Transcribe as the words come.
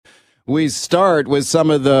we start with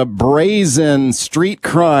some of the brazen street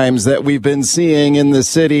crimes that we've been seeing in the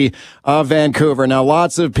city of Vancouver. Now,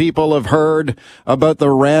 lots of people have heard about the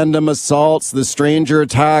random assaults, the stranger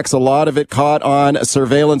attacks. A lot of it caught on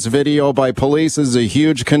surveillance video by police. This is a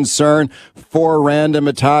huge concern. 4 random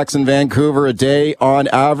attacks in Vancouver a day on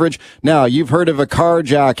average. Now, you've heard of a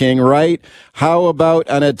carjacking, right? How about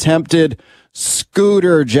an attempted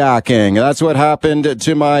scooter jacking? That's what happened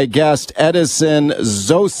to my guest, Edison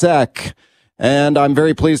Zosek. And I'm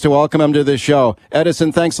very pleased to welcome him to the show.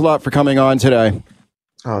 Edison, thanks a lot for coming on today.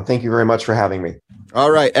 Oh, thank you very much for having me.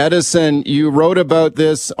 All right, Edison, you wrote about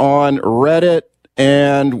this on Reddit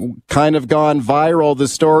and kind of gone viral, the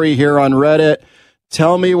story here on Reddit.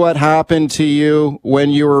 Tell me what happened to you when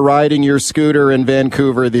you were riding your scooter in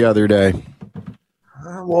Vancouver the other day.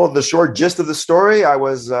 Well, the short gist of the story, I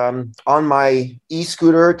was on my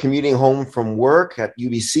e-scooter commuting home from work at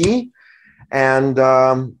UBC and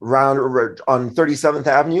round on 37th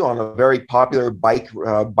Avenue on a very popular bike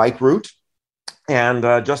route,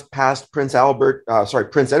 and just past Prince Edward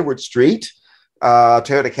Street.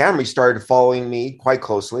 Toyota Camry started following me quite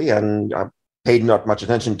closely, and I paid not much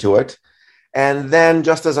attention to it. And then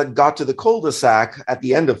just as I got to the cul-de-sac at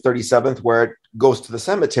the end of 37th, where it goes to the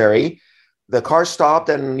cemetery, the car stopped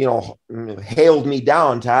and, hailed me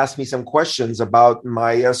down to ask me some questions about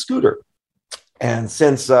my scooter. And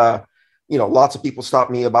since, lots of people stop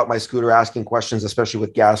me about my scooter asking questions, especially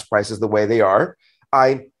with gas prices the way they are,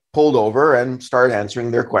 I pulled over and started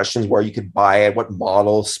answering their questions, where you could buy it, what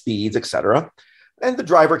model, speeds, etc. And the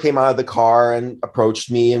driver came out of the car and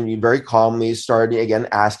approached me and very calmly started again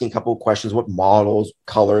asking a couple of questions, what models,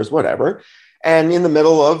 colors, whatever. And in the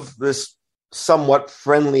middle of this somewhat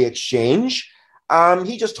friendly exchange,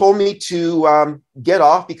 he just told me to get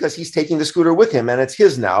off because he's taking the scooter with him and it's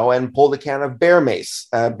his now, and pulled a can of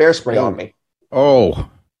bear spray on me. Oh,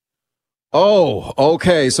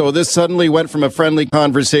 okay. So this suddenly went from a friendly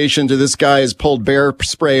conversation to this guy has pulled bear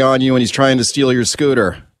spray on you and he's trying to steal your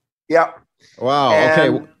scooter. Yeah. Wow.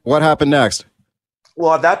 Okay. What happened next?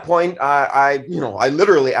 Well, at that point, I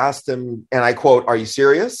literally asked him, and I quote, "Are you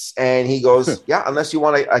serious?" And he goes, "Yeah, unless you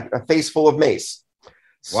want a face full of mace."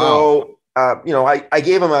 Wow. So, I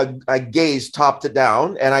gave him a gaze top to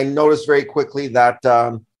down, and I noticed very quickly that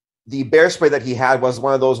the bear spray that he had was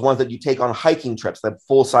one of those ones that you take on hiking trips, that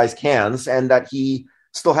full-size cans, and that he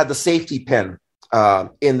still had the safety pin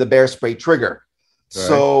in the bear spray trigger. Right.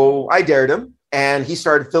 So I dared him, and he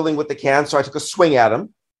started filling with the can, so I took a swing at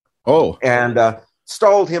him. Oh. And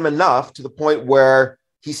stalled him enough to the point where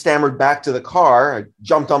he stammered back to the car. I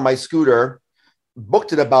jumped on my scooter,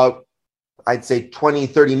 booked it about, I'd say 20,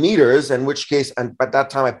 30 meters, in which case, and at that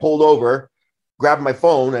time I pulled over, grabbed my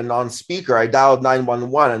phone, and on speaker, I dialed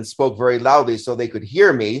 911 and spoke very loudly so they could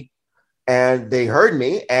hear me. And they heard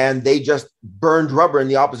me, and they just burned rubber in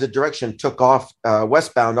the opposite direction, took off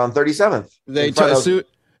westbound on 37th.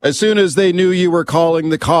 As soon as they knew you were calling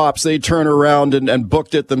the cops, they turned around and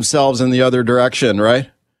booked it themselves in the other direction, right?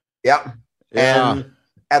 Yeah. And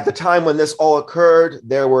at the time when this all occurred,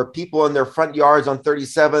 there were people in their front yards on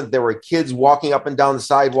 37th. There were kids walking up and down the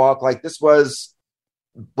sidewalk. Like, this was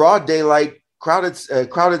broad daylight, crowded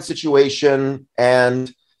situation.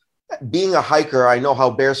 And being a hiker, I know how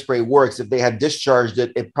bear spray works. If they had discharged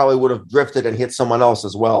it, it probably would have drifted and hit someone else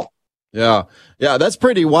as well. Yeah. Yeah, that's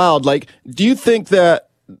pretty wild. Like, do you think that,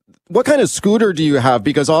 what kind of scooter do you have?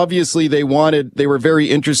 Because obviously they were very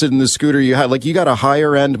interested in the scooter you had. Like, you got a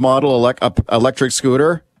higher end model electric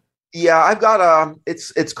scooter? Yeah, I've got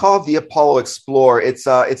it's called the Apollo Explorer. It's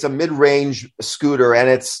a mid-range scooter, and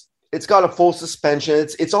it's got a full suspension.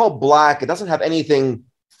 It's all black. It doesn't have anything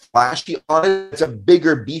flashy on it. It's a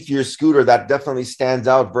bigger, beefier scooter that definitely stands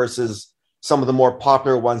out versus some of the more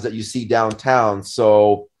popular ones that you see downtown.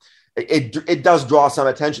 So it does draw some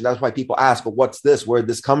attention. That's why people ask, well, what's this? Where did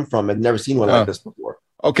this come from? I've never seen one like this before.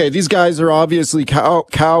 Okay, these guys are obviously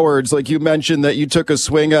cowards. Like, you mentioned that you took a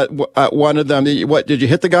swing at one of them. What, did you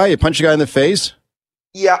hit the guy? You punched the guy in the face?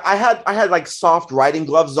 Yeah, I had like soft riding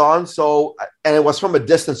gloves on. So, and it was from a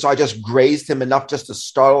distance. So I just grazed him enough just to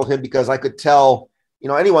startle him, because I could tell,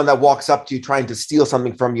 anyone that walks up to you trying to steal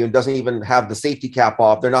something from you and doesn't even have the safety cap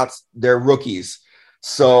off, they're rookies.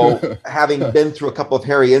 So having been through a couple of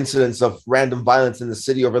hairy incidents of random violence in the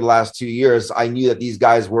city over the last 2 years, I knew that these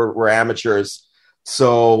guys were amateurs.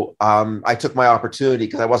 So I took my opportunity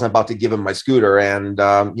because I wasn't about to give him my scooter. And,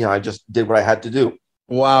 I just did what I had to do.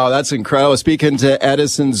 Wow, that's incredible. Speaking to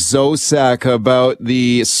Edison Zosek about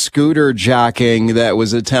the scooter jacking that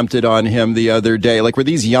was attempted on him the other day. Like, were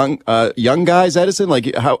these young guys, Edison?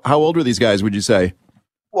 Like, how old were these guys, would you say?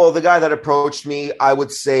 Well, the guy that approached me, I would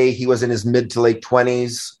say he was in his mid to late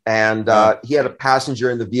 20s, and he had a passenger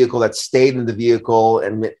in the vehicle that stayed in the vehicle,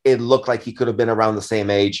 and it looked like he could have been around the same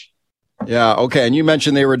age. Yeah. Okay. And you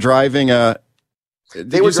mentioned they were driving a.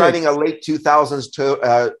 They were driving a late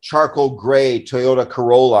 2000s charcoal gray Toyota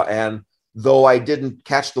Corolla, and though I didn't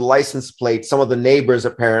catch the license plate, some of the neighbors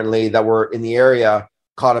apparently that were in the area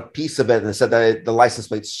caught a piece of it and said that the license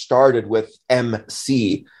plate started with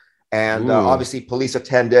MC. And obviously, police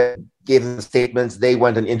attended, gave them the statements. They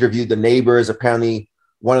went and interviewed the neighbors. Apparently,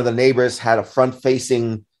 one of the neighbors had a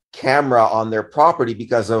front-facing camera on their property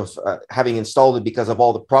because of having installed it because of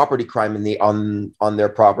all the property crime on their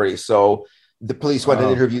property. So the police went and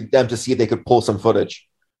interviewed them to see if they could pull some footage.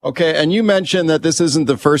 Okay, and you mentioned that this isn't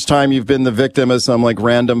the first time you've been the victim of some like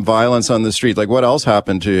random violence on the street. Like, what else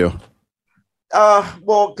happened to you?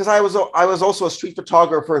 Well, because I was also a street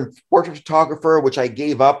photographer and portrait photographer, which I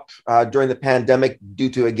gave up during the pandemic due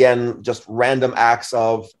to, again, just random acts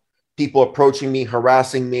of people approaching me,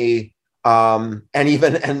 harassing me, and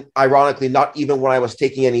ironically, not even when I was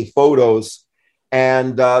taking any photos.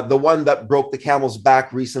 And the one that broke the camel's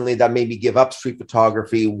back recently that made me give up street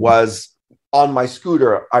photography was on my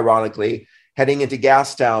scooter, ironically, heading into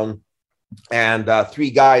Gastown. And three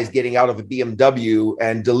guys getting out of a BMW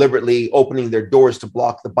and deliberately opening their doors to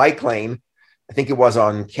block the bike lane. I think it was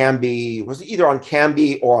on Cambie, was it either on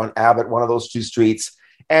Cambie or on Abbott, one of those two streets,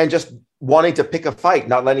 and just wanting to pick a fight,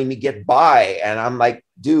 not letting me get by. And I'm like,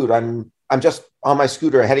 dude, I'm just on my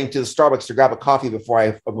scooter heading to the Starbucks to grab a coffee before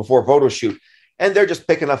a photo shoot. And they're just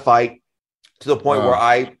picking a fight to the point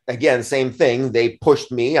where again, same thing. They pushed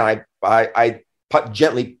me. I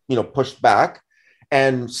gently, pushed back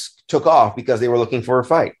and took off because they were looking for a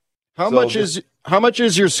fight. How much is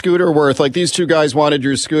your scooter worth? Like, these two guys wanted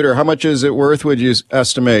your scooter. How much is it worth, would you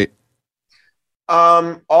estimate?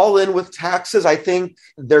 All in with taxes, I think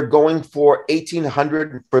they're going for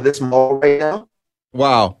 $1,800 for this model right now.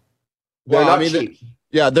 Wow. They're not cheap.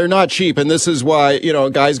 They're not cheap. And this is why,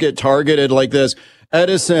 guys get targeted like this.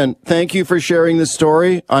 Edison, thank you for sharing this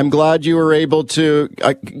story. I'm glad you were able to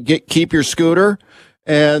keep your scooter.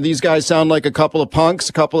 And these guys sound like a couple of punks,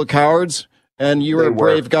 a couple of cowards. And you were a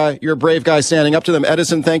brave guy. You're a brave guy standing up to them.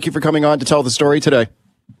 Edison, thank you for coming on to tell the story today.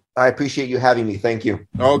 I appreciate you having me. Thank you.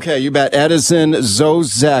 Okay, you bet. Edison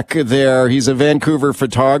Zozek there. He's a Vancouver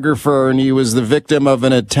photographer, and he was the victim of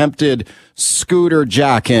an attempted scooter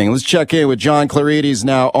jacking. Let's check in with John Clarides,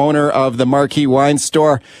 now owner of the Marquee Wine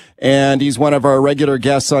Store, and he's one of our regular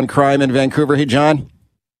guests on Crime in Vancouver. Hey, John.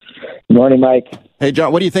 Good morning, Mike. Hey,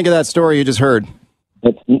 John, what do you think of that story you just heard?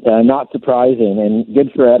 It's not surprising, and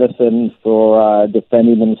good for Edison for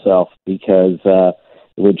defending himself, because it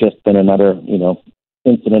would just been another,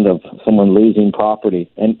 incident of someone losing property.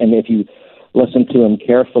 And if you listen to him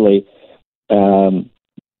carefully,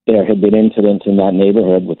 there had been incidents in that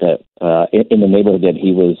neighborhood with in the neighborhood that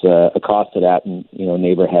he was accosted at, and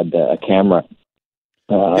neighbor had a camera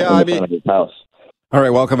in front of his house. All right,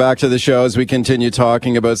 welcome back to the show as we continue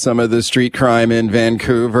talking about some of the street crime in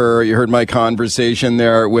Vancouver. You heard my conversation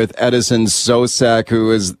there with Edison Sosek, who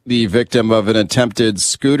is the victim of an attempted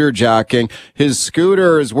scooter jacking. His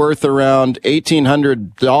scooter is worth around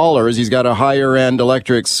 $1,800. He's got a higher-end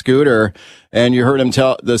electric scooter. And you heard him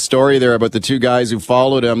tell the story there about the two guys who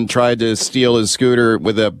followed him, tried to steal his scooter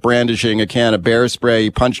with brandishing a can of bear spray. He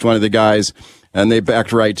punched one of the guys, and they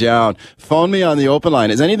backed right down. Phone me on the open line.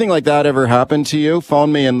 Has anything like that ever happened to you?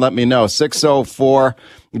 Phone me and let me know.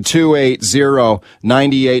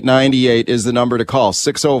 604-280-9898 is the number to call.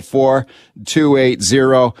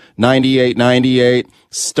 604-280-9898,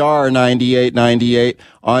 star 9898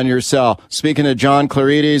 on your cell. Speaking of John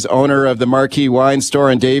Clarides, owner of the Marquee Wine Store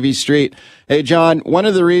on Davie Street. Hey, John, one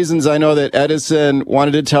of the reasons I know that Edison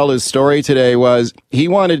wanted to tell his story today was he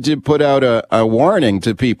wanted to put out a warning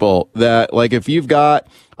to people that, like, if you've got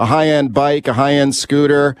a high-end bike, a high-end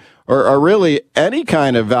scooter, or really any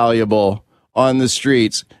kind of valuable on the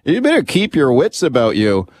streets, you better keep your wits about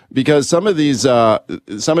you, because some of these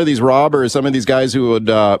robbers, some of these guys who would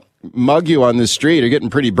mug you on the street are getting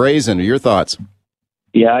pretty brazen. Your thoughts?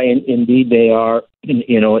 Yeah, indeed they are. And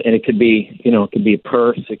it could be, it could be a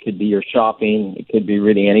purse, it could be your shopping, it could be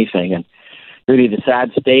really anything. And really the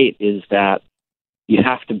sad state is that you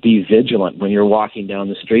have to be vigilant when you're walking down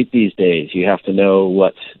the street these days. You have to know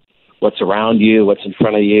what's around you, what's in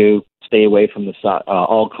front of you. Stay away from the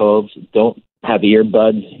alcoves. Don't have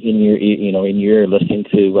earbuds in your, in your listening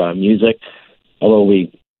to music. Although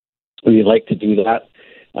we like to do that,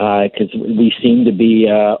 because we seem to be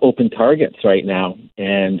open targets right now,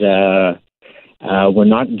 and we're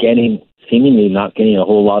seemingly not getting a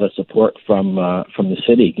whole lot of support from the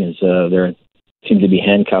city, because they're seem to be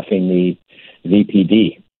handcuffing the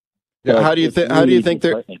VPD. Yeah, So how do you think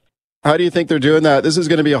they're doing that? This is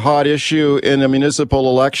going to be a hot issue in a municipal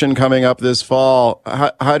election coming up this fall.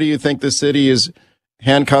 How do you think the city is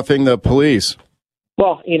handcuffing the police?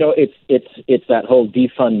 Well, it's that whole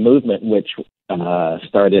defund movement, which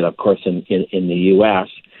started, of course, in the U.S.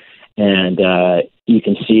 And you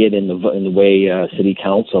can see it in the way city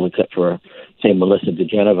council, except for, say, Melissa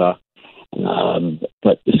DeGeneva.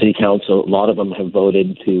 But the city council, a lot of them have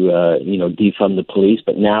voted to, defund the police.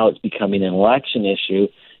 But now it's becoming an election issue.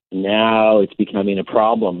 Now it's becoming a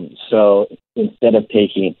problem. So instead of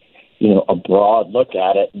taking, a broad look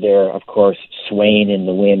at it, they're, of course, swaying in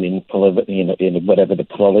the wind in whatever the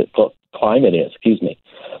political climate is. Excuse me.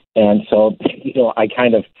 And so, I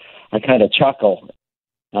kind of chuckle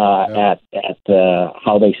at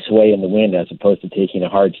how they sway in the wind, as opposed to taking a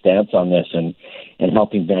hard stance on this and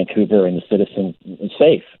helping Vancouver and the citizens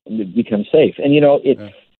become safe. And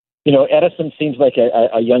Edison seems like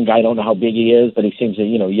a young guy. I don't know how big he is, but he seems a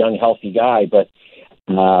young, healthy guy. But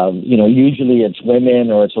usually it's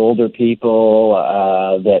women or it's older people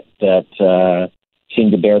that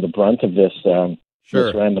seem to bear the brunt of this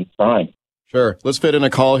this random crime. Sure. Let's fit in a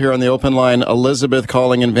call here on the open line. Elizabeth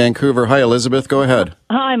calling in Vancouver. Hi, Elizabeth. Go ahead.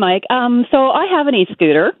 Hi, Mike. So I have an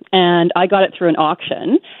e-scooter, and I got it through an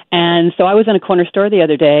auction. And so I was in a corner store the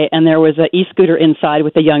other day, and there was an e-scooter inside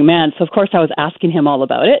with a young man. So, of course, I was asking him all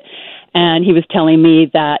about it. And he was telling me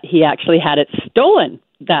that he actually had it stolen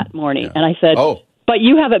that morning. Yeah. And I said, but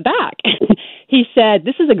you have it back. He said,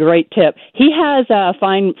 this is a great tip. He has a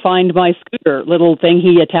Find My Scooter little thing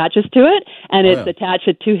he attaches to it, and it's attached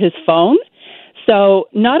to his phone. So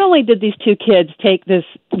not only did these two kids take this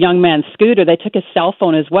young man's scooter, they took his cell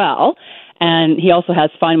phone as well, and he also has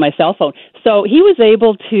Find My Cell Phone. So he was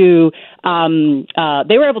able to,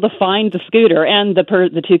 they were able to find the scooter and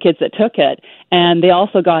the two kids that took it, and they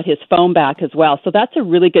also got his phone back as well. So that's a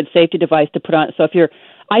really good safety device to put on. So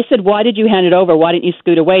I said, why did you hand it over? Why didn't you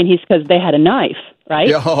scoot away? And he's because they had a knife,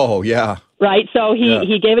 right? Oh, yeah. Right, so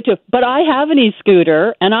he gave it to him. But I have an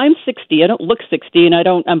e-scooter, and I'm 60. I don't look 60, and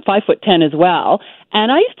I'm 5'10" as well.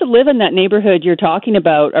 And I used to live in that neighborhood you're talking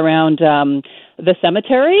about around the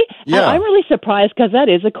cemetery. Yeah. And I'm really surprised because that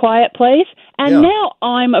is a quiet place. And now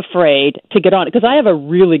I'm afraid to get on it because I have a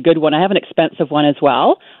really good one. I have an expensive one as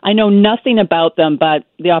well. I know nothing about them, but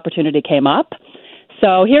the opportunity came up.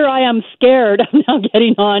 So here I am scared of now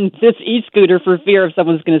getting on this e-scooter for fear of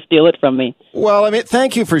someone's going to steal it from me. Well, I mean,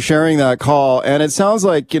 thank you for sharing that call. And it sounds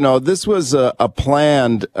like, this was a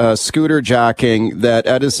planned scooter jacking that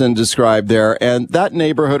Edison described there. And that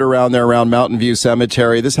neighborhood around there, around Mountain View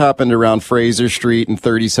Cemetery, this happened around Fraser Street and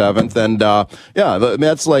 37th. And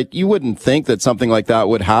that's like, you wouldn't think that something like that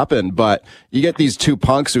would happen. But you get these two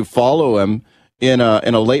punks who follow him in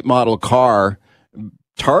a late model car,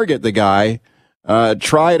 target the guy,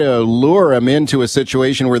 try to lure him into a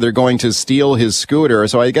situation where they're going to steal his scooter.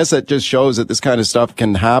 So I guess that just shows that this kind of stuff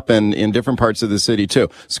can happen in different parts of the city too.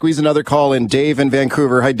 Squeeze another call in. Dave in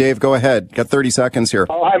Vancouver. Hi, Dave. Go ahead. Got 30 seconds here.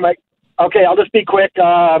 Oh, hi, Mike. Okay, I'll just be quick.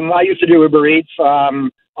 I used to do Uber Eats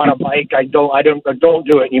on a bike. I don't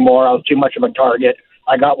do it anymore. I was too much of a target.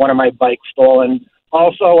 I got one of my bikes stolen.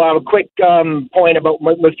 Also, a quick point about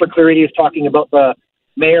what Mr. Cleary is talking about the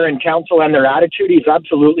mayor and council and their attitude. He's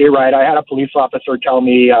absolutely right. I had a police officer tell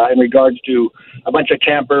me in regards to a bunch of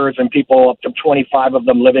campers and people, up to 25 of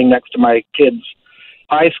them living next to my kids'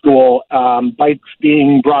 high school, bikes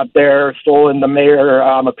being brought there, stolen. The mayor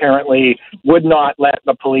apparently would not let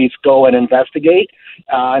the police go and investigate.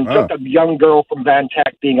 And took a young girl from Van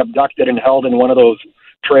Tech being abducted and held in one of those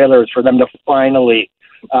trailers for them to finally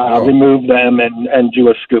remove them and do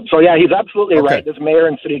a scoop. So, yeah, he's absolutely right. This mayor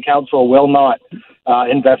and city council will not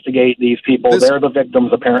investigate these people. They're the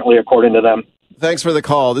victims, apparently, according to them. Thanks for the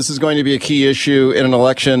call. This is going to be a key issue in an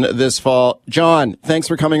election this fall. John, thanks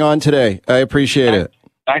for coming on today. I appreciate it.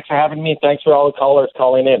 Thanks for having me. Thanks for all the callers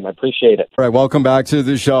calling in. I appreciate it. All right, welcome back to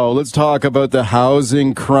the show. Let's talk about the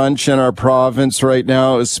housing crunch in our province right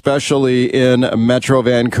now, especially in Metro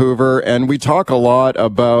Vancouver. And we talk a lot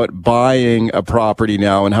about buying a property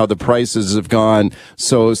now and how the prices have gone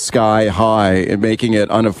so sky high and making it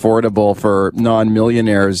unaffordable for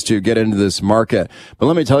non-millionaires to get into this market. But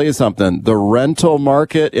let me tell you something. The rental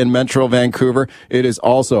market in Metro Vancouver, it is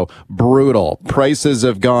also brutal. Prices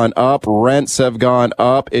have gone up. Rents have gone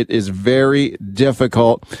up. It is very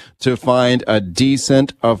difficult to find a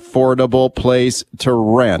decent, affordable place to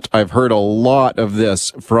rent. I've heard a lot of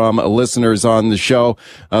this from listeners on the show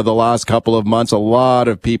the last couple of months. A lot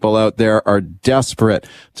of people out there are desperate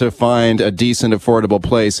to find a decent, affordable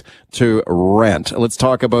place to rent. Let's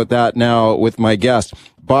talk about that now with my guest.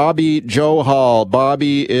 Bobby Johal.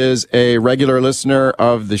 Bobby is a regular listener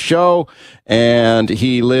of the show, and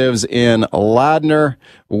he lives in Ladner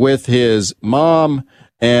with his mom.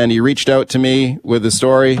 And he reached out to me with the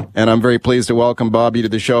story, and I'm very pleased to welcome Bobby to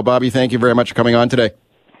the show. Bobby, thank you very much for coming on today.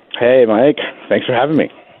 Hey, Mike. Thanks for having me.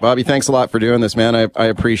 Bobby, thanks a lot for doing this, man. I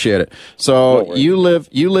appreciate it. So you live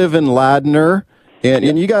in Ladner,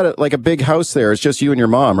 and you got like a big house there. It's just you and your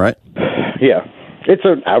mom, right? Yeah. It's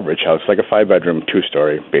an average house, like a 5-bedroom,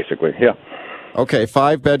 2-story, basically. Yeah. Okay,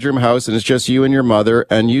 5-bedroom house, and it's just you and your mother,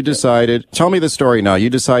 and you decided, tell me the story now.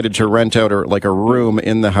 You decided to rent out like a room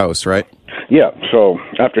in the house, right? Yeah. So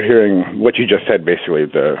after hearing what you just said, basically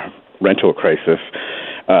the rental crisis,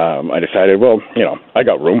 I decided, well, I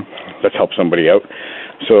got room. Let's help somebody out.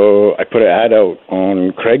 So I put an ad out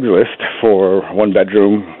on Craigslist for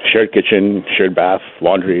 1-bedroom, shared kitchen, shared bath,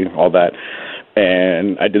 laundry, all that.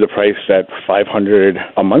 And I did the price at $500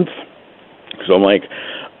 a month. So I'm like,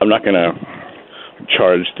 I'm not going to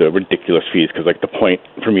charge the ridiculous fees because, like, the point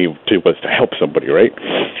for me was to help somebody, right?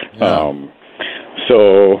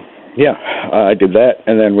 Yeah. I did that.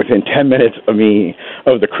 And then within 10 minutes of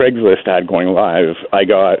the Craigslist ad going live, I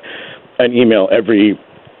got an email every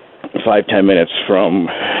 5-10 minutes from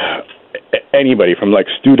anybody, from like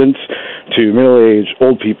students to middle-aged,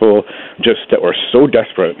 old people, just that were so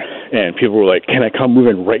desperate. And people were like, can I come move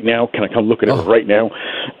in right now? Can I come look at it right now?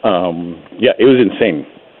 It was insane.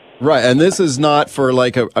 Right, and this is not for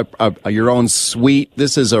like a your own suite.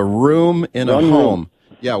 This is a room in a home.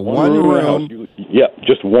 Yeah, one room. Yeah,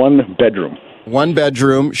 just 1 bedroom. 1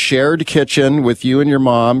 bedroom, shared kitchen with you and your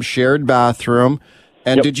mom, shared bathroom.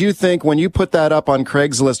 And did you think when you put that up on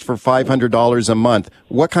Craigslist for $500 a month,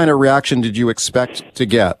 what kind of reaction did you expect to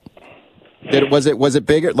get? Was it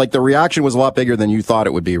bigger? Like the reaction was a lot bigger than you thought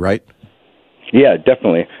it would be, right? Yeah,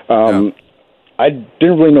 definitely. I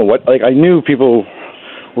didn't really know I knew people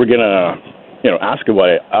were gonna, ask about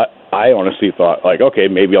it. I honestly thought, like, okay,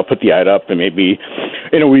 maybe I'll put the ad up and maybe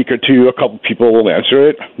in a week or two, a couple people will answer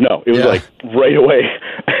it. No, it was like right away.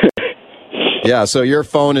 Yeah, so your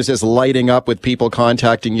phone is just lighting up with people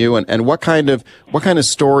contacting you, and what kind of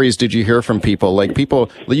stories did you hear from people? Like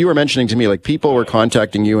people, you were mentioning to me, like people were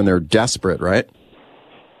contacting you and they're desperate, right?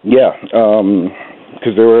 Yeah,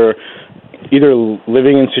 because they were either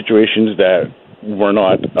living in situations that were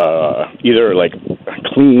not either like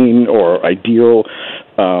clean or ideal,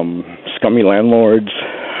 scummy landlords.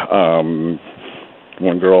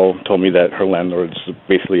 One girl told me that her landlord's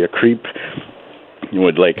basically a creep. He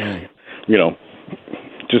would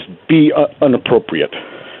just be inappropriate.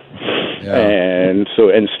 Yeah. And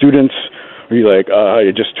students are like,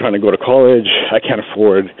 you're just trying to go to college. I can't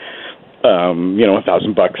afford,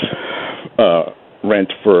 $1,000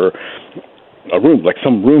 rent for a room. Like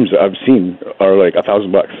some rooms that I've seen are like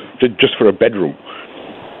 $1,000 just for a bedroom.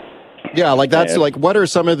 Yeah, like that's like, what are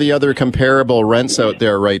some of the other comparable rents out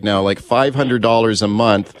there right now? Like $500 a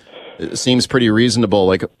month. It seems pretty reasonable.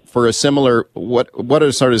 Like for a similar, what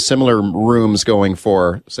are sort of similar rooms going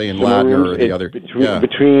for, say in Ladner or the other?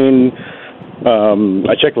 Between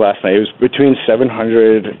I checked last night. It was between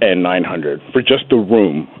 $700 and $900 for just the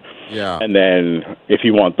room. Yeah. And then if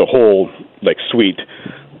you want the whole like suite,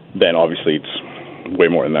 then obviously it's way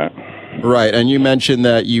more than that. Right, and you mentioned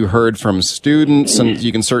that you heard from students, and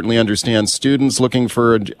you can certainly understand students looking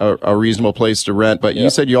for a reasonable place to rent, but you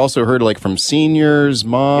said you also heard like from seniors,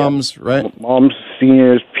 moms, right? Moms,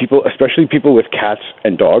 seniors, people, especially people with cats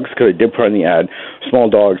and dogs, because I did put in the ad, small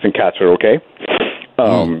dogs and cats are okay.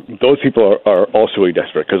 Those people are also really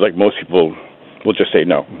desperate, because like most people will just say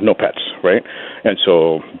no pets, right? And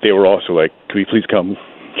so they were also like, can we please come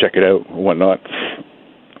check it out and whatnot.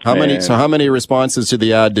 How many responses to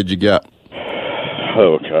the ad did you get?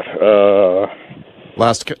 Oh God!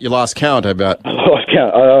 You lost count, I bet. Lost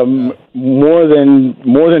count. More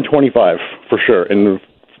than 25 for sure in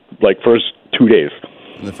the first 2 days.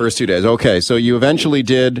 In the first 2 days, okay. So you eventually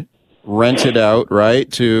did rent it out, right?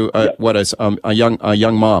 To a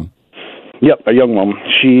young mom. Yep, a young mom.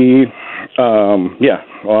 She,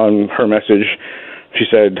 on her message, she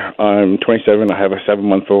said, "I'm 27. I have a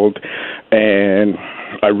 7-month-old, and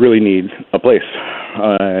I really need a place."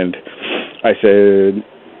 And I said,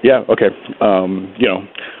 "Yeah, okay."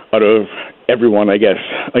 Out of everyone, I guess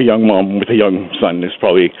a young mom with a young son is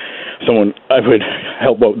probably someone I would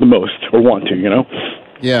help out the most or want to,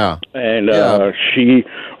 Yeah. And she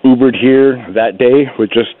Ubered here that day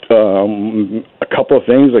with just a couple of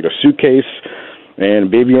things, like a suitcase and a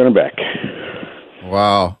baby on her back.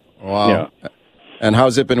 Wow. Yeah. And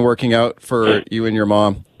how's it been working out for you and your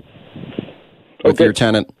mom with your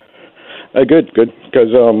tenant? Good,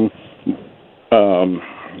 because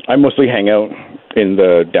I mostly hang out in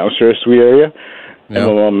the downstairs suite area. And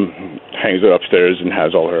my mom hangs it upstairs and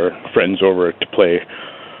has all her friends over to play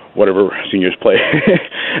whatever seniors play.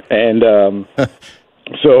 And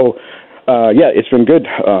so, it's been good.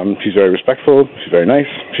 She's very respectful. She's very nice.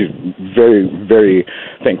 She's very, very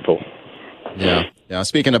thankful. Yeah. Yeah.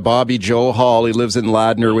 Speaking of Bobby Joe Hall, he lives in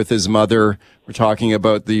Ladner with his mother. We're talking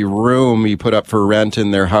about the room he put up for rent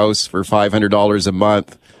in their house for $500 a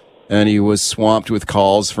month. And he was swamped with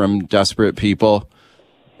calls from desperate people.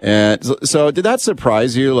 And so did that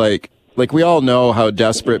surprise you? Like we all know how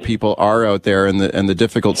desperate people are out there and the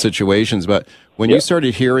difficult situations. But when you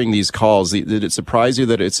started hearing these calls, did it surprise you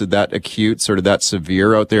that it's that acute, sort of that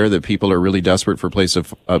severe out there, that people are really desperate for a place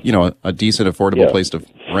of, a decent, affordable place to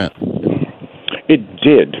rent? It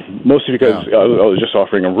did, mostly because I was just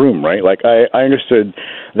offering a room, right? Like I understood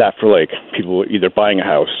that for like people either buying a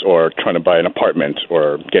house or trying to buy an apartment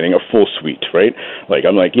or getting a full suite, right? Like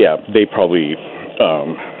I'm like, they probably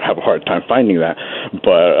have a hard time finding that,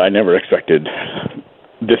 but I never expected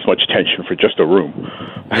this much tension for just a room.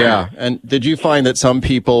 Yeah, and did you find that some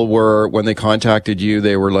people were, when they contacted you,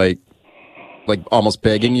 they were like almost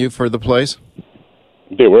begging you for the place?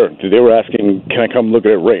 They were asking, can I come look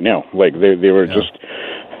at it right now? Like they were just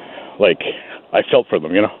like, I felt for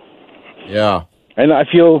them, Yeah. And I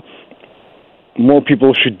feel more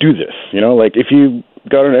people should do this, like if you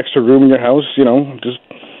got an extra room in your house, just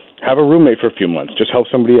have a roommate for a few months. Just help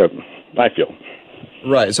somebody out, I feel.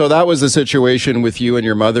 Right. So that was the situation with you and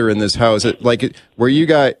your mother in this house. It's not like you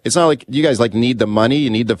guys need the money, you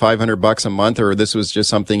need the $500 a month, or this was just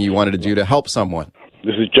something you wanted to do to help someone?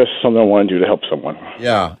 This is just something I want to do to help someone.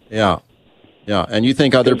 Yeah. And you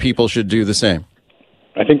think other people should do the same?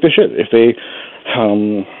 I think they should. If they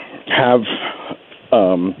have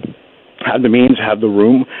the means, have the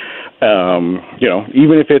room,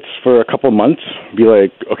 even if it's for a couple of months, be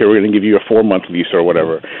like, okay, we're going to give you a 4-month lease or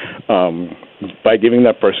whatever. By giving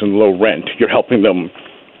that person low rent, you're helping them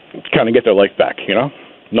kind of get their life back,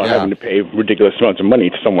 not having to pay ridiculous amounts of money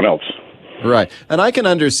to someone else. Right. And I can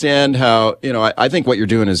understand how, I think what you're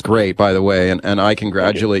doing is great, by the way, and I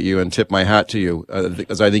congratulate you and tip my hat to you,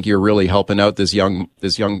 because I think you're really helping out this young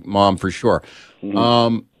mom for sure.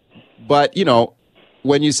 Mm-hmm. But,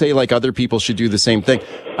 when you say like other people should do the same thing,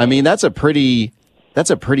 I mean, that's a pretty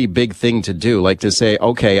big thing to do. Like to say,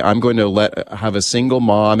 okay, I'm going to have a single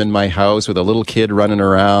mom in my house with a little kid running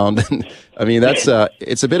around. I mean, it's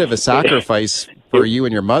a bit of a sacrifice for you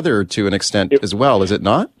and your mother to an extent as well, is it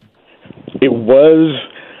not? It was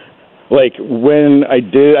like when I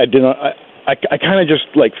kind of just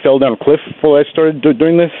like fell down a cliff before I started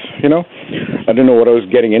doing this, I didn't know what I was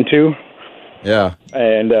getting into. Yeah.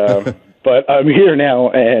 And, but I'm here now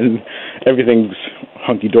and everything's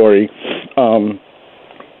hunky-dory.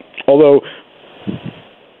 Although,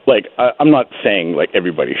 like, I'm not saying, like,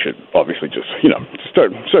 everybody should obviously just,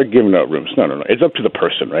 start giving out rooms. No. It's up to the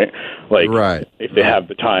person, right? Like, right. If they have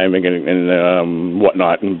the time and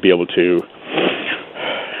whatnot and be able to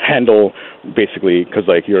handle, basically, because,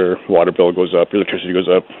 like, your water bill goes up, your electricity goes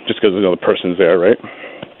up, just because the person's there, right?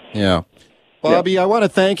 Yeah. Bobby, I want to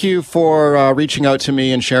thank you for reaching out to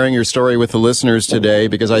me and sharing your story with the listeners today,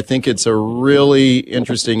 because I think it's a really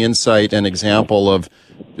interesting insight and example of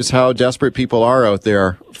just how desperate people are out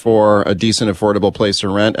there for a decent, affordable place to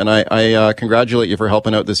rent. And I congratulate you for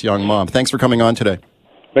helping out this young mom. Thanks for coming on today.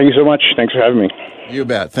 Thank you so much. Thanks for having me. You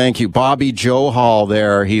bet. Thank you. Bobby Joe Hall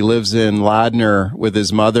there. He lives in Ladner with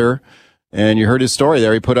his mother. And you heard his story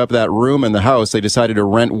there. He put up that room in the house. They decided to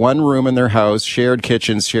rent one room in their house, shared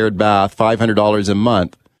kitchen, shared bath, $500 a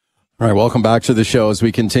month. All right, welcome back to the show as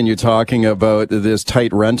we continue talking about this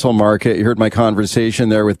tight rental market. You heard my conversation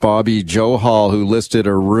there with Bobby Joe Hall, who listed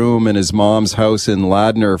a room in his mom's house in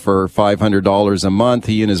Ladner for $500 a month.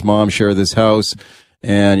 He and his mom share this house.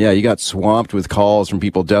 And yeah, you got swamped with calls from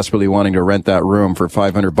people desperately wanting to rent that room for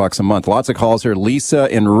 $500 a month. Lots of calls here. Lisa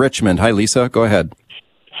in Richmond. Hi, Lisa. Go ahead.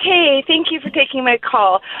 Hey, thank you for taking my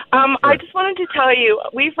call. I just wanted to tell you,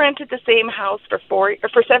 we've rented the same house for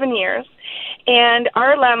 7 years, and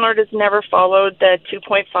our landlord has never followed the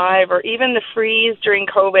 2.5 or even the freeze during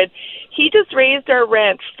COVID. He just raised our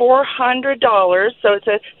rent $400, so it's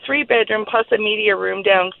a 3-bedroom plus a media room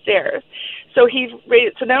downstairs. So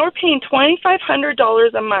so now we're paying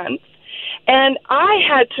 $2,500 a month. And I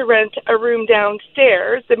had to rent a room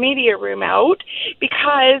downstairs, the media room out,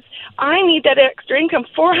 because I need that extra income,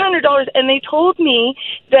 $400. And they told me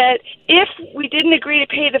that if we didn't agree to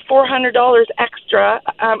pay the $400 extra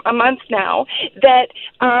a month now, that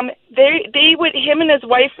him and his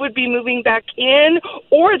wife would be moving back in,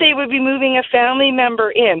 or they would be moving a family member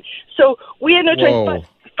in. So we had no choice.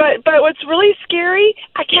 But what's really scary,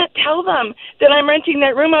 I can't tell them that I'm renting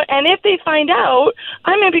that room out. And if they find out,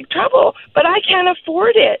 I'm in big trouble. But I can't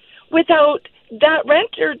afford it without that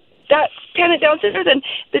renter, that tenant downstairs. And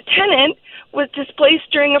the tenant was displaced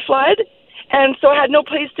during a flood, and so had no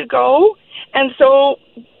place to go. And so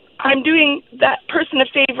I'm doing that person a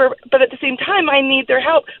favor, but at the same time, I need their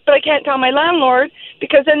help. But I can't tell my landlord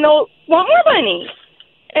because then they'll want more money.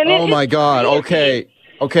 And oh, my God. Okay.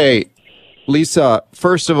 Lisa,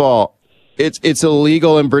 first of all, it's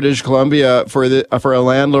illegal in British Columbia for a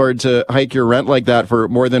landlord to hike your rent like that for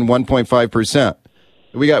more than 1.5%.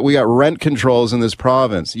 We got rent controls in this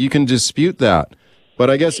province. You can dispute that, but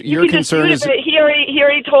I guess your concern is he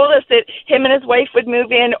already told us that him and his wife would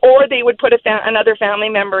move in, or they would put another family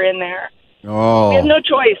member in there. Oh, we have no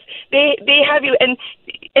choice. They have you, and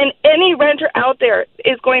any renter out there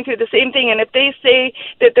is going through the same thing. And if they say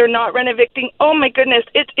that they're not rent evicting, oh my goodness,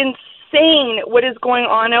 it's insane what is going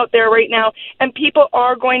on out there right now, and people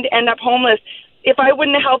are going to end up homeless. If I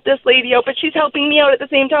wouldn't have helped this lady out, but she's helping me out at the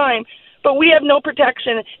same time. But we have no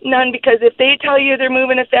protection, none, because if they tell you they're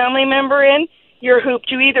moving a family member in, you're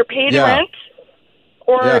hooped. You either pay the rent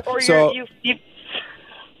or you.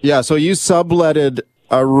 Yeah, so you subletted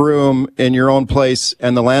a room in your own place,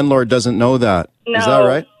 and the landlord doesn't know that. No. Is that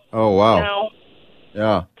right? Oh, wow. No.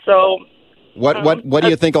 Yeah. So what do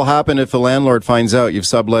you think will happen if the landlord finds out you've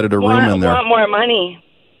subletted a room in there? Want more money.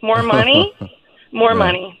 More money. More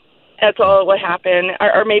money. That's all that would happen,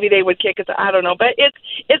 or maybe they would kick us. I don't know, but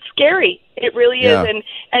it's scary. It really is,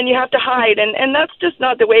 and you have to hide, and that's just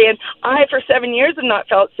not the way. And I, for 7 years, have not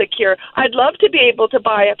felt secure. I'd love to be able to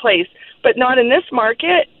buy a place, but not in this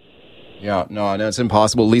market. Yeah, no, that's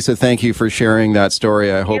impossible. Lisa, thank you for sharing that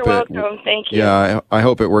story. I hope You're welcome. Thank you. Yeah, I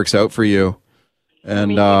hope it works out for you.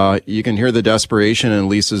 And you can hear the desperation in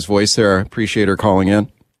Lisa's voice there. I appreciate her calling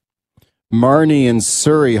in. Marnie in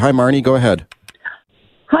Surrey. Hi, Marnie. Go ahead.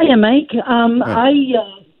 Hiya, Mike. I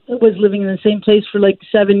was living in the same place for like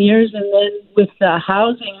 7 years, and then with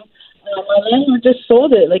housing, my landlord just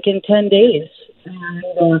sold it like in 10 days.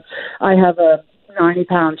 And I have a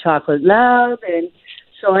 90-pound chocolate lab, and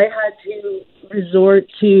so I had to resort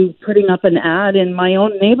to putting up an ad in my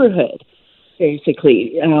own neighborhood,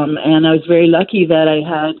 basically. And I was very lucky that I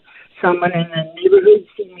had someone in the neighborhood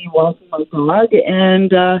see me walking my dog,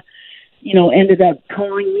 and ended up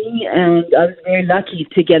calling me, and I was very lucky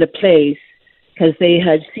to get a place because they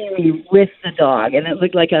had seen me with the dog, and it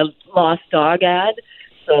looked like a lost dog ad.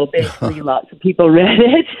 So basically, lots of people read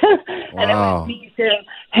it, and it was me saying,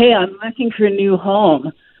 "Hey, I'm looking for a new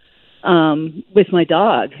home with my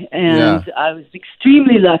dog," and I was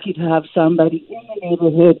extremely lucky to have somebody in the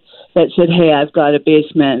neighborhood that said, "Hey, I've got a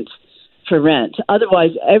basement for rent."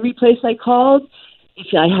 Otherwise, every place I called,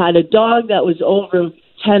 if I had a dog that was over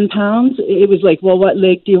 10 pounds, it was like, well, what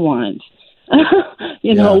leg do you want?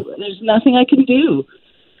 There's nothing I can do.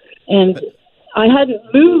 And I hadn't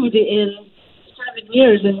moved in 7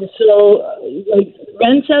 years, and so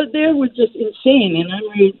rents out there were just insane. And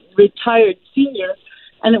I'm a retired senior,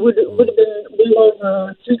 and it would have been well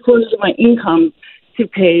over 3/4 of my income to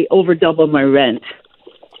pay over double my rent.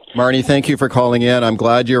 Marnie, thank you for calling in. I'm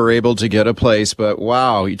glad you were able to get a place, but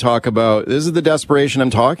wow, you talk about, this is the desperation I'm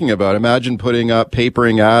talking about. Imagine putting up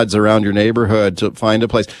papering ads around your neighborhood to find a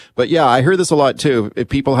place. But yeah, I hear this a lot too. If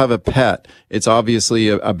people have a pet, it's obviously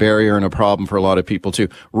a barrier and a problem for a lot of people too.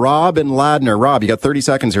 Rob and Ladner. Rob, you got 30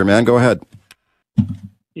 seconds here, man. Go ahead.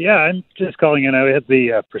 Yeah, I'm just calling in. I had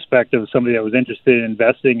the perspective of somebody that was interested in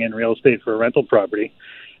investing in real estate for a rental property.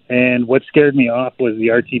 And what scared me off was the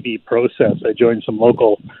RTB process. I joined some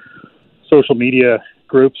local social media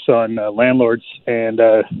groups on landlords, and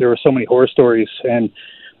there were so many horror stories. And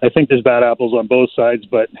I think there's bad apples on both sides,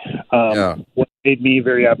 but what made me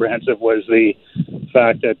very apprehensive was the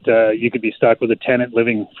fact that you could be stuck with a tenant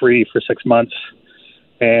living free for 6 months.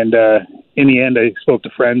 And in the end, I spoke to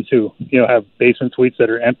friends who have basement suites that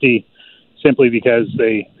are empty simply because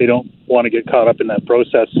they don't want to get caught up in that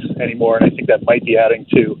process anymore. And I think that might be adding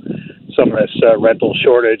to some of this rental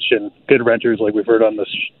shortage, and good renters, like we've heard on this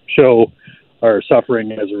show, are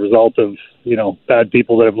suffering as a result of, bad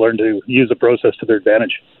people that have learned to use the process to their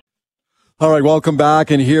advantage. All right, welcome back.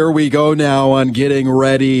 And here we go now on getting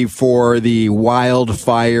ready for the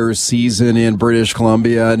wildfire season in British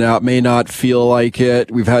Columbia. Now, it may not feel like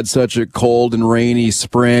it. We've had such a cold and rainy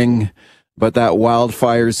spring. but that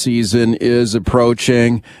wildfire season is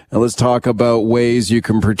approaching. And let's talk about ways you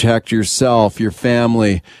can protect yourself, your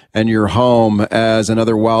family, and your home as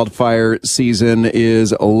another wildfire season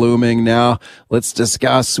is looming now. Let's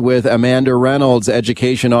discuss with Amanda Reynolds,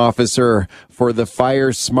 Education Officer for the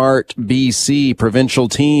Fire Smart BC provincial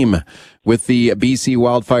team with the BC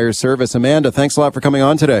Wildfire Service. Amanda, thanks a lot for coming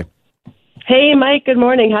on today. Hey, Mike. Good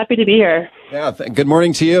morning. Happy to be here. Yeah, good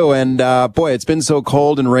morning to you. And boy, it's been so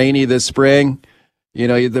cold and rainy this spring. You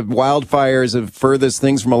know, the wildfires have furthest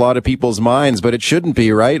things from a lot of people's minds, but it shouldn't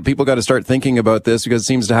be, right? People got to start thinking about this because it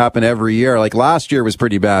seems to happen every year. Like last year was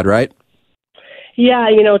pretty bad, right? Yeah,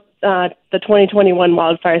 the 2021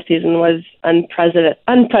 wildfire season was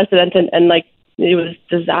unprecedented, and like it was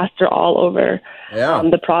disaster all over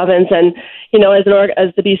the province. And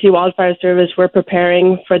as the BC Wildfire Service, we're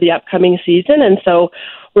preparing for the upcoming season, and so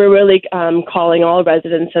we're really calling all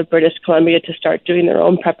residents of British Columbia to start doing their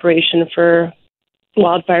own preparation for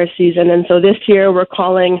wildfire season. And so this year we're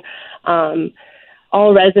calling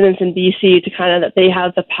all residents in BC to that they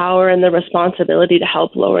have the power and the responsibility to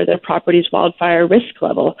help lower their property's wildfire risk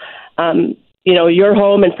level. Your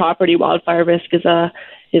home and property wildfire risk is kind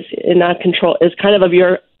of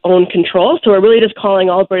your own control. So we're really just calling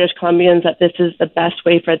all British Columbians that this is the best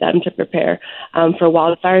way for them to prepare for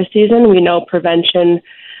wildfire season. We know prevention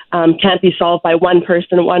can't be solved by one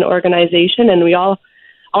person, one organization, and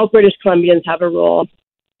all British Columbians have a role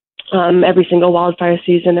every single wildfire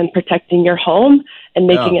season in protecting your home and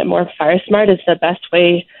making it more fire smart is the best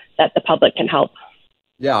way that the public can help.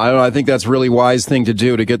 Yeah, I think that's a really wise thing to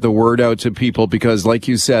do, to get the word out to people, because like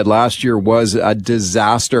you said, last year was a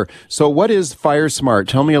disaster. So what is Fire Smart?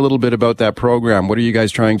 Tell me a little bit about that program. What are you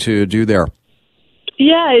guys trying to do there?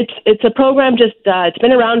 Yeah, it's a program it's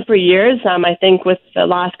been around for years. I think with the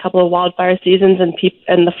last couple of wildfire seasons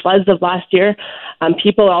and the floods of last year,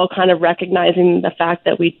 people are all kind of recognizing the fact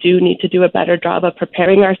that we do need to do a better job of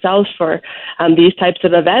preparing ourselves for these types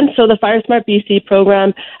of events. So the Fire Smart BC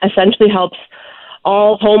program essentially helps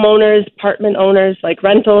all homeowners, apartment owners, like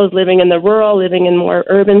rentals, living in the rural, living in more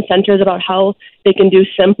urban centers, about how they can do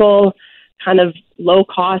simple, kind of low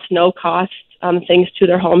cost, no cost things to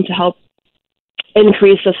their home to help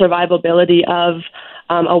increase the survivability of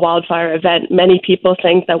a wildfire event. Many people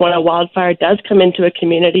think that when a wildfire does come into a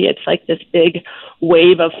community, it's like this big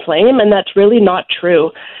wave of flame, and that's really not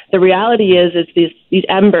true. The reality is these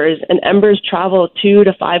embers travel 2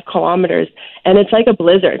 to 5 kilometers, and it's like a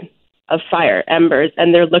blizzard of fire embers,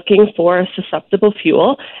 and they're looking for susceptible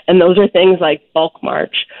fuel, and those are things like bulk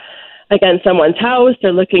march against someone's house.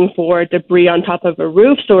 They're looking for debris on top of a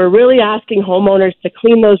roof. So we're really asking homeowners to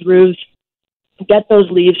clean those roofs, get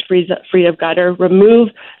those leaves free of gutter, remove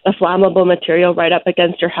the flammable material right up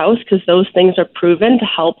against your house, because those things are proven to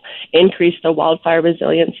help increase the wildfire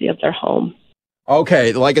resiliency of their home.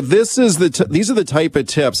 Okay, these are the type of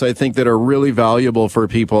tips I think that are really valuable for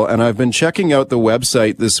people. And I've been checking out the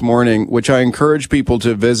website this morning, which I encourage people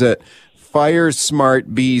to visit,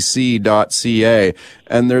 firesmartbc.ca.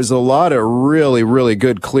 And there's a lot of really, really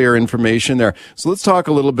good, clear information there. So let's talk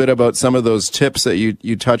a little bit about some of those tips that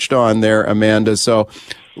you touched on there, Amanda. So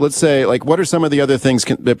let's say, what are some of the other things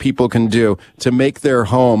that people can do to make their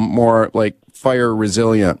home more fire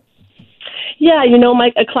resilient? Yeah,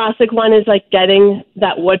 Mike, a classic one is getting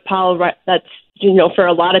that wood pile that's, for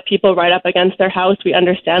a lot of people right up against their house. We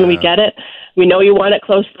understand, we get it. We know you want it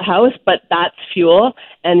close to the house, but that's fuel.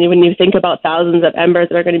 And when you think about thousands of embers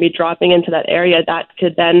that are going to be dropping into that area, that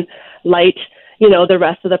could then light, the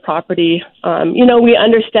rest of the property. We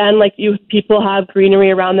understand people have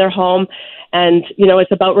greenery around their home, and,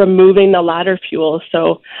 it's about removing the ladder fuel.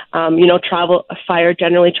 So, fire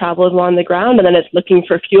generally travels along the ground, and then it's looking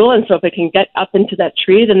for fuel. And so if it can get up into that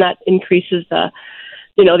tree, then that increases the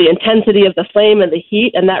intensity of the flame and the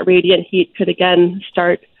heat, and that radiant heat could again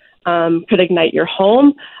could ignite your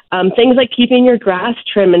home. Things like keeping your grass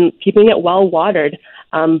trim and keeping it well watered.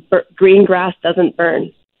 Green grass doesn't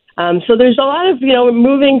burn. So there's a lot of,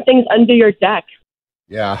 moving things under your deck.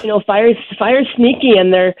 Yeah. Fire's sneaky,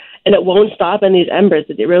 and it won't stop in these embers.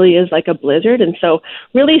 It really is like a blizzard. And so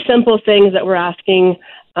really simple things that we're asking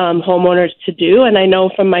homeowners to do. And I know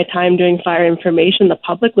from my time doing fire information, the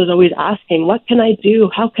public was always asking, what can I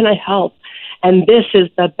do? How can I help? And this is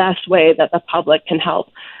the best way that the public can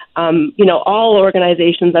help. All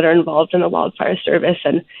organizations that are involved in the wildfire service.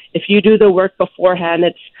 And if you do the work beforehand,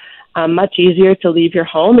 it's much easier to leave your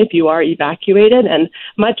home if you are evacuated, and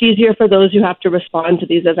much easier for those who have to respond to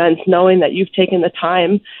these events, knowing that you've taken the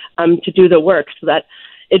time to do the work, so that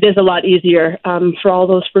it is a lot easier for all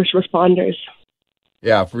those first responders.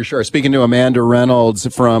 Yeah, for sure. Speaking to Amanda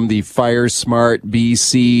Reynolds from the Fire Smart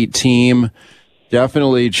BC team,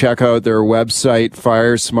 definitely check out their website,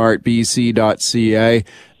 firesmartbc.ca.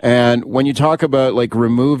 And when you talk about like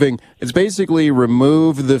removing, it's basically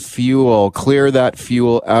remove the fuel, clear that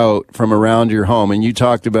fuel out from around your home. And you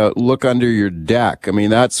talked about look under your deck. I mean,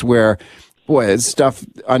 that's where, boy, it's stuff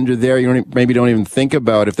under there you maybe don't even think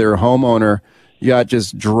about. If they're a homeowner, you got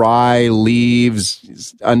just dry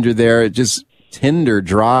leaves under there, just tinder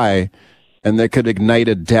dry, and that could ignite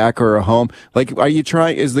a deck or a home. Like, are you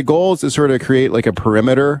trying, is the goal to sort of create like a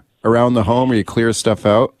perimeter around the home where you clear stuff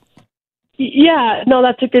out? Yeah, no,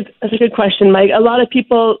 that's a good question, Mike. A lot of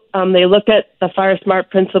people, they look at the Fire Smart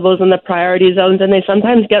principles and the priority zones, and they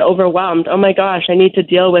sometimes get overwhelmed. Oh my gosh, I need to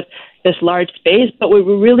deal with this large space. But what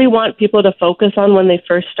we really want people to focus on when they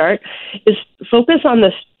first start is focus on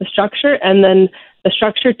the structure, and then the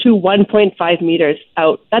structure to 1.5 meters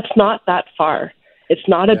out. That's not that far. It's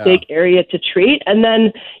not a big area to treat, and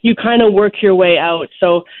then you kind of work your way out.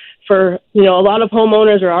 So for, a lot of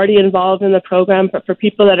homeowners are already involved in the program, but for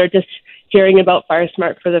people that are just hearing about Fire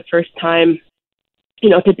Smart for the first time,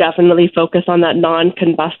 to definitely focus on that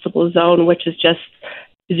non-combustible zone, which is just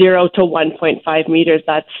 0 to 1.5 meters.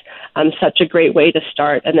 That's such a great way to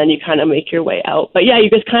start, and then you kind of make your way out. But yeah, you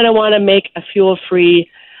just kind of want to make a fuel-free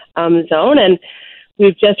zone, and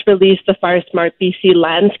we've just released the Fire Smart BC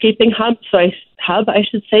landscaping hub. So I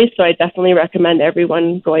definitely recommend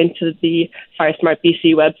everyone going to the Fire Smart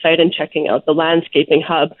BC website and checking out the landscaping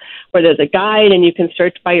hub, where there's a guide and you can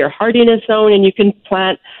search by your hardiness zone, and you can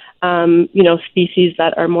plant, species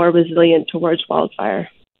that are more resilient towards wildfire.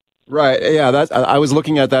 Right. Yeah, I was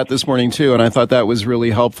looking at that this morning too, and I thought that was really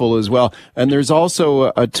helpful as well. And there's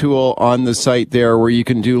also a tool on the site there where you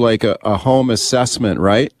can do like a home assessment,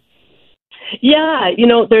 right? Yeah,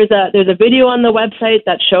 there's a video on the website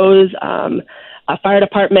that shows a fire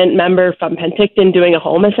department member from Penticton doing a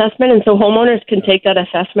home assessment, and so homeowners can take that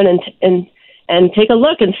assessment and take a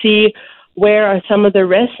look and see where are some of the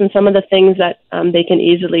risks and some of the things that they can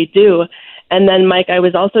easily do. And then, Mike, I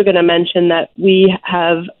was also going to mention that we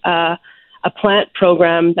have a plant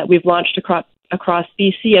program that we've launched across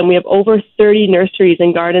BC, and we have over 30 nurseries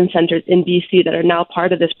and garden centers in BC that are now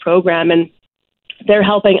part of this program, and they're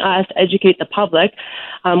helping us educate the public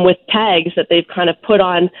with tags that they've kind of put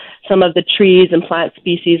on some of the trees and plant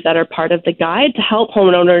species that are part of the guide to help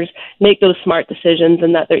homeowners make those smart decisions,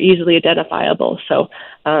 and that they're easily identifiable. So,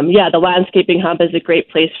 the landscaping hub is a great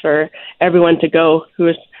place for everyone to go who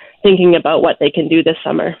is thinking about what they can do this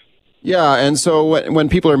summer. Yeah, and so when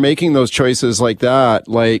people are making those choices like that,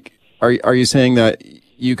 like, are you saying that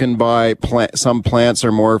you can buy some plants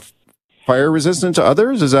are more fire resistant to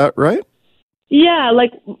others? Is that right? Yeah,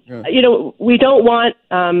 we don't want,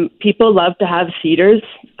 people love to have cedars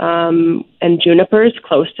and junipers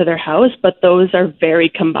close to their house, but those are very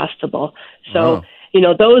combustible. So,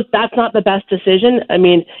 that's not the best decision. I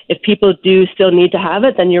mean, if people do still need to have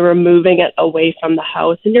it, then you're removing it away from the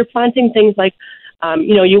house, and you're planting things like,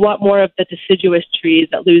 you want more of the deciduous trees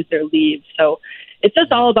that lose their leaves. So it's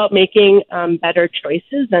just all about making better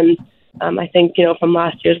choices. And I think, from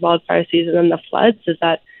last year's wildfire season and the floods is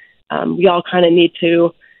that we all kind of need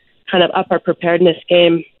to kind of up our preparedness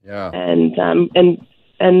game and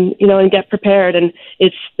get prepared. And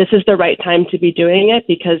this is the right time to be doing it,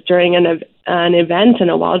 because during an event and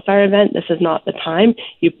a wildfire event, this is not the time.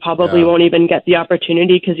 You probably won't even get the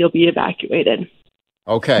opportunity because you'll be evacuated.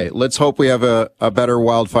 Okay, let's hope we have a better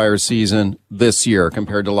wildfire season this year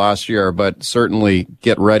compared to last year, but certainly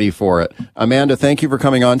get ready for it. Amanda, thank you for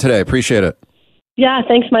coming on today. Appreciate it. Yeah,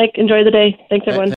 thanks, Mike. Enjoy the day. Thanks, everyone.